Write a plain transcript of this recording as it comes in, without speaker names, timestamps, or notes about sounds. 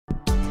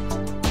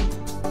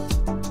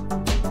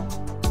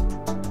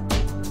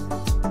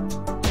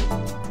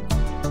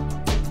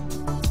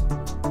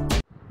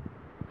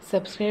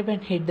subscribe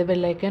and hit the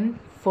bell icon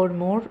for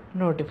more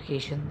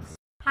notifications.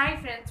 Hi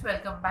friends,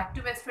 welcome back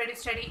to Best Ready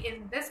Study. In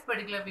this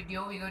particular video,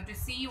 we're going to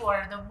see what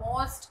are the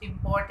most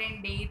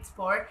important dates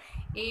for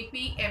AP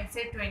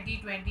Eamcet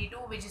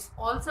 2022, which is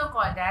also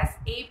called as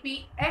AP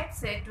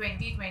Eamcet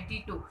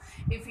 2022.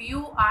 If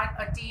you are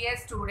a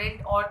TS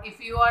student or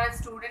if you are a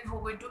student who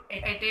is going to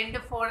attend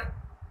for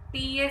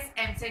TS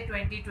Eamcet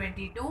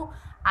 2022,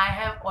 I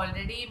have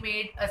already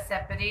made a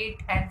separate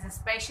and a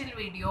special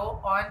video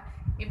on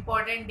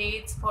important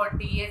dates for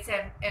TS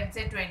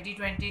Eamcet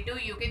 2022.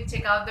 You can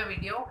check out the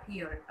video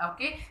here.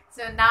 Okay,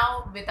 so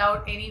now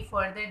without any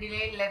further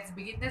delay, let's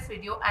begin this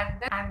video,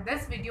 and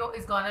this video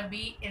is gonna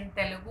be in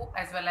Telugu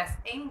as well as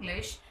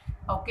English.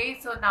 Okay,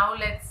 so now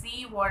let's see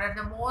what are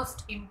the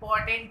most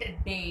important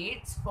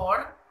dates for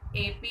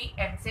AP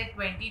Eamcet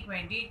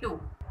 2022.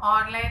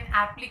 Online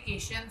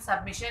application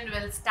submission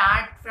will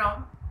start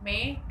from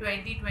May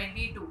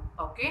 2022.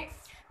 Okay,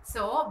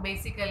 so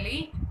basically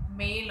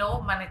మేలో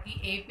మనకి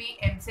AP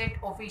EAMCET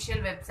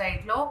official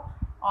వెబ్సైట్లో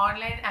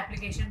online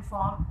application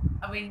form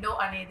window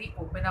అనేది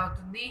open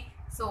అవుతుంది.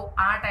 So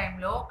ఆ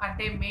టైంలో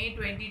అంటే మే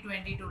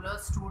 2022లో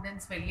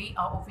students వెళ్ళి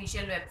ఆ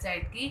ఒఫీషియల్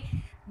వెబ్సైట్కి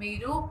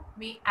మీరు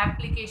మీ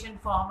అప్లికేషన్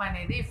ఫామ్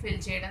అనేది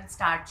ఫిల్ చేయడం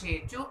స్టార్ట్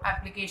చేయొచ్చు.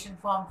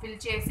 అప్లికేషన్ ఫామ్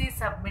ఫిల్ చేసి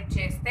సబ్మిట్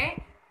చేస్తే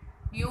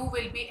you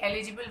will be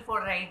eligible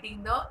for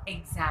writing the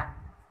exam.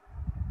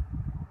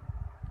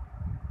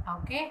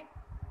 Okay,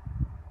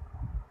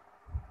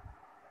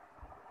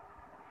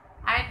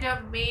 and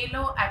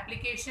మేలో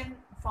అప్లికేషన్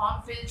ఫామ్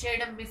ఫిల్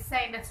చేయడం మిస్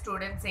అయిన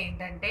స్టూడెంట్స్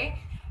ఏంటంటే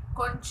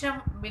కొంచెం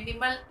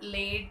మినిమల్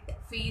లేట్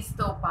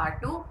ఫీజ్తో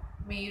పాటు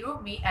మీరు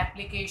మీ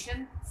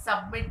అప్లికేషన్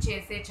సబ్మిట్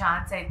చేసే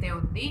ఛాన్స్ అయితే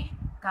ఉంది,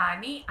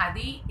 కానీ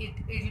అది it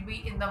will be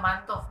in the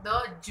month of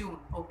the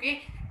June. Okay,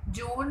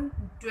 June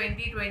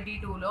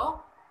 2022లో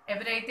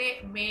ఎవరైతే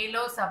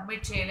మేలో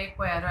సబ్మిట్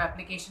చేయలేకపోయారో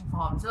అప్లికేషన్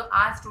ఫామ్స్,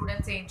 ఆ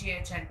స్టూడెంట్స్ ఏం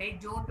చేయొచ్చు అంటే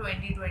జూన్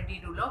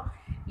 2022లో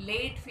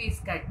లేట్ ఫీజ్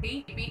కట్టి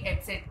ఏపీ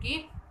ఎమ్సెట్కి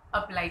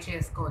అప్లై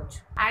చేసుకోవచ్చు.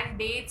 అండ్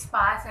డేట్స్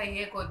పాస్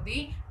అయ్యే కొద్దీ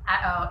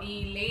ఈ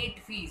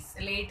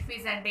లేట్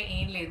ఫీజ్ అంటే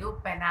ఏం లేదు,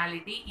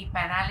 పెనాలిటీ. ఈ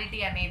పెనాలిటీ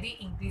అనేది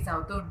ఇంక్రీజ్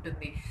అవుతూ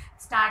ఉంటుంది.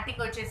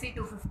 స్టార్టింగ్ వచ్చేసి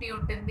 250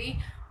 ఉంటుంది,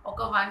 ఒక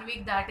 1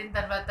 వీక్ దాటిన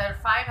తర్వాత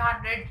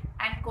 500,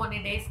 అండ్ కొన్ని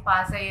డేస్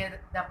పాస్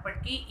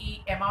అయ్యేటప్పటికి ఈ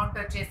అమౌంట్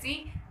వచ్చేసి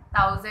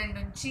 1000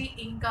 నుంచి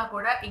ఇంకా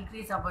కూడా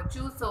ఇంక్రీజ్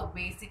అవ్వచ్చు. సో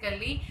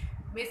బేసికల్లీ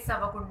మిస్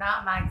అవ్వకుండా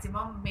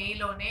మ్యాక్సిమం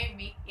మేలోనే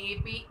మీ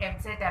ఏపీ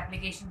ఎంసెట్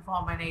అప్లికేషన్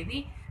ఫామ్ అనేది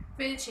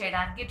ఫిల్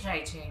చేయడానికి ట్రై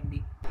చేయండి.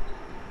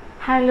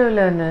 Hello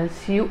learners,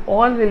 you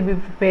all will be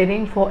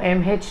preparing for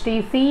MHT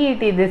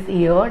CET this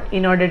year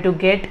in order to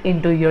get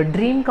into your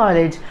dream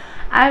college.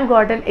 I've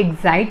got an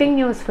exciting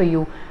news for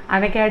you.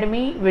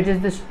 Unacademy, which is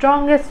the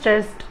strongest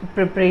test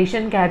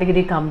preparation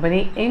category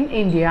company in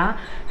India,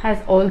 has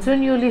also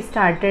newly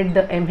started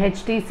the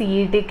MHT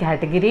CET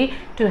category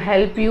to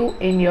help you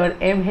in your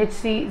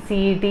MHT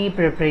CET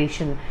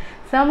preparation.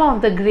 Some of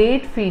the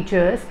great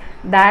features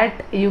that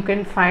you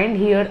can find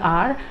here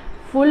are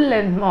full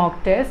length mock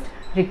test,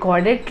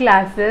 recorded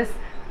classes,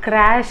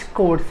 crash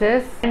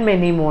courses, and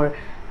many more.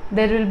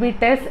 There will be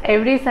tests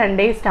every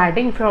Sunday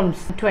starting from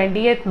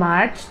 20th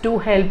March to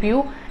help you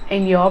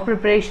in your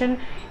preparation.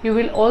 You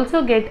will also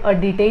get a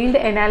detailed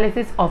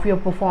analysis of your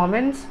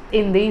performance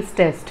in these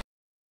tests.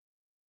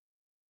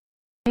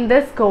 In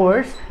this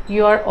course,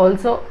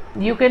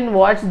 you can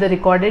watch the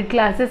recorded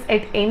classes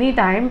at any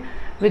time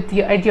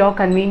at your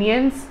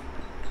convenience,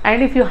 and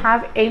if you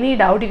have any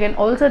doubt, you can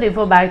also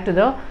refer back to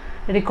the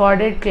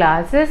recorded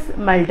classes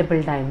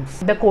multiple times.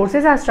 The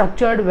courses are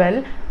structured well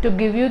to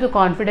give you the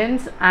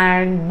confidence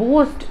and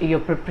boost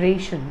your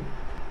preparation.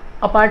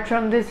 Apart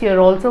from this,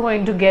 you're also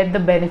going to get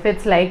the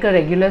benefits like a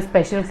regular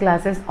special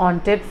classes on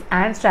tips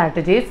and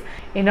strategies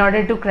in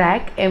order to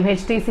crack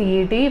MHT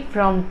CET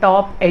from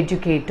top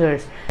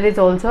educators. There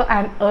is also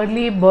an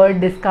early bird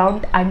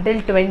discount until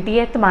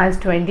 20th March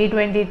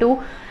 2022.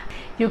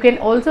 You can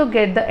also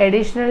get the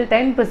additional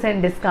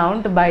 10%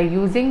 discount by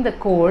using the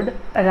code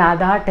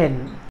RADHA10.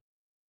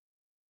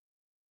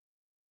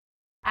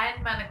 And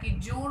మనకి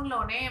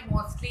జూన్లోనే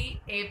mostly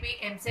AP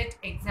EAMCET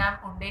exam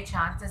ఉండే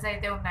chances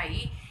అయితే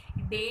ఉన్నాయి.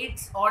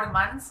 Dates are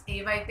months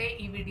ఏవైతే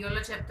ఈ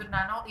వీడియోలో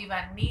చెప్తున్నానో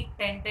ఇవన్నీ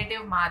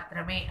tentative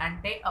మాత్రమే,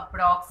 అంటే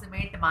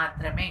అప్రాక్సిమేట్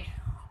మాత్రమే.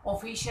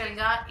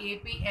 ఒఫీషియల్గా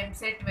ఏపీ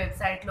ఎంసెట్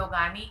వెబ్సైట్లో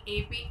కానీ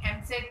ఏపీ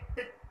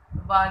ఎంసెట్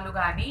వాళ్ళు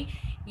కానీ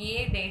ఏ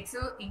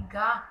డేట్స్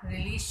ఇంకా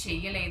రిలీజ్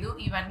చేయలేదు.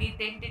 ఇవన్నీ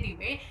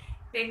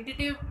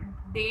టెంటేటివ్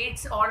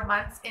డేట్స్ ఆర్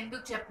మంత్స్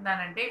ఎందుకు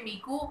చెప్తున్నానంటే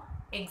మీకు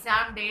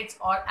exam dates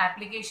or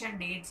application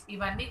dates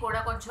ఇవన్నీ కూడా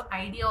కొంచెం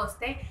ఐడియా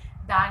వస్తే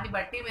దాన్ని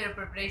బట్టి మీరు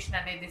ప్రిపరేషన్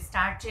అనేది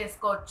స్టార్ట్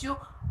చేసుకోవచ్చు.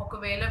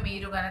 ఒకవేళ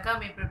మీరు కనుక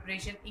మీ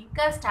ప్రిపరేషన్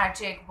ఇంకా స్టార్ట్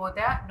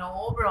చేయకపోతే నో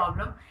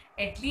ప్రాబ్లం,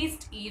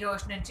 అట్లీస్ట్ ఈ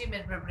రోజు నుంచి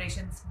మీరు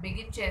ప్రిపరేషన్స్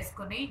బిగిన్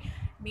చేసుకుని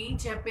నేను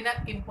చెప్పిన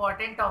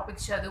ఇంపార్టెంట్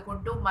టాపిక్స్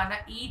చదువుకుంటూ మన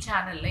ఈ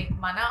ఛానల్ లైక్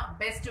మన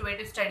best way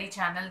to study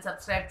channel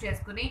subscribe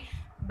చేసుకుని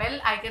బెల్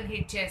ఐకన్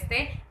హిట్ చేస్తే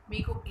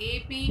మీకు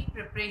AP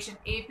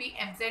preparation AP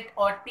EAMCET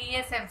are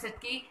TS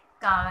ఎంసెట్కి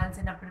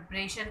కావాల్సిన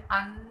ప్రిపరేషన్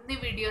అన్ని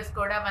వీడియోస్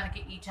కూడా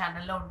మనకి ఈ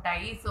ఛానల్లో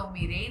ఉంటాయి. సో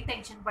మీరేం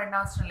టెన్షన్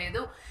పడిన అవసరం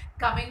లేదు.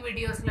 కమింగ్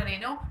వీడియోస్లో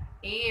నేను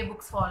ఏ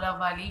బుక్స్ ఫాలో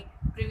అవ్వాలి,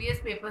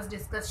 ప్రీవియస్ పేపర్స్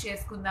డిస్కస్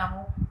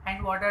చేసుకుందాము,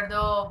 and what are the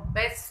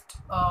best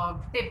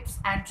tips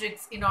and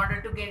tricks in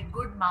order to get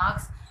good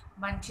marks,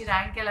 మంచి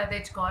ర్యాంక్ ఎలా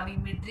తెచ్చుకోవాలి,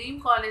 మీ డ్రీమ్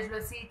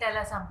కాలేజ్లో సీట్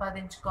ఎలా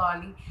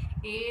సంపాదించుకోవాలి,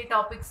 ఏ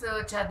టాపిక్స్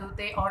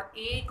చదివితే ఆర్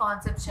ఏ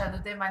కాన్సెప్ట్స్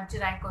చదివితే మంచి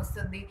ర్యాంక్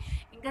వస్తుంది,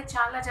 ఇంకా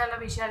చాలా చాలా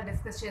విషయాలు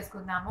డిస్కస్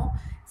చేసుకుందాము.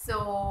 So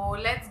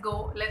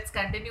let's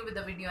continue with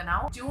the video now.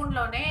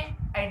 జూన్లోనే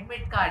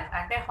admit card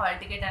అంటే హాల్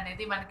టికెట్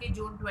అనేది మనకి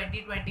జూన్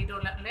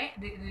 2022లోనే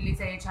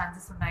రిలీజ్ అయ్యే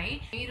ఛాన్సెస్ ఉన్నాయి.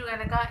 మీరు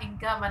కనుక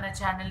ఇంకా మన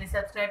ఛానల్ని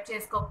సబ్స్క్రైబ్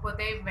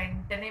చేసుకోకపోతే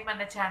వెంటనే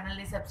మన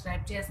ఛానల్ని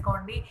సబ్స్క్రైబ్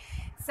చేసుకోండి.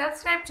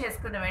 సబ్స్క్రైబ్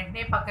చేసుకున్న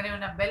వెంటనే పక్కనే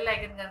ఉన్న బెల్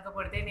ఐకన్ కనుక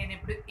కొడితే నేను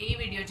ఇప్పుడు ఏ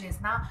వీడియో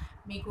చేసినా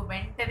మీకు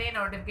వెంటనే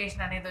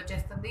నోటిఫికేషన్ అనేది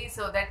వచ్చేస్తుంది.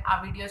 సో దట్ ఆ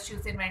వీడియోస్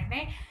చూసిన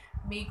వెంటనే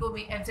మీకు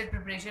మీ ఎంసెట్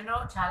ప్రిపరేషన్లో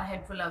చాలా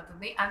హెల్ప్ఫుల్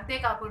అవుతుంది.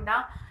 అంతేకాకుండా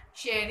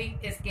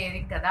షేరింగ్ ఇస్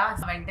కేరింగ్ కదా,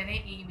 వెంటనే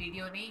ఈ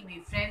వీడియోని మీ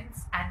ఫ్రెండ్స్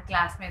అండ్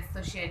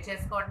క్లాస్మేట్స్తో షేర్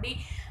చేసుకోండి.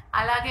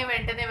 అలాగే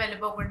వెంటనే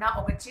వెళ్ళిపోకుండా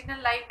ఒక చిన్న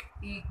like,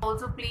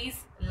 also please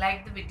like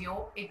the video.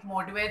 It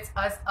motivates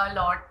us a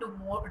lot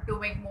to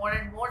make more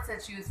and more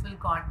such useful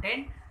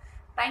content.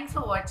 Thanks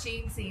for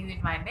watching. See you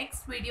in my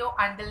next video.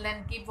 Until then,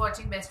 keep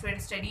watching Best Way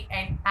to Study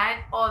and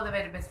all the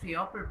very best for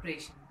your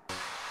preparation.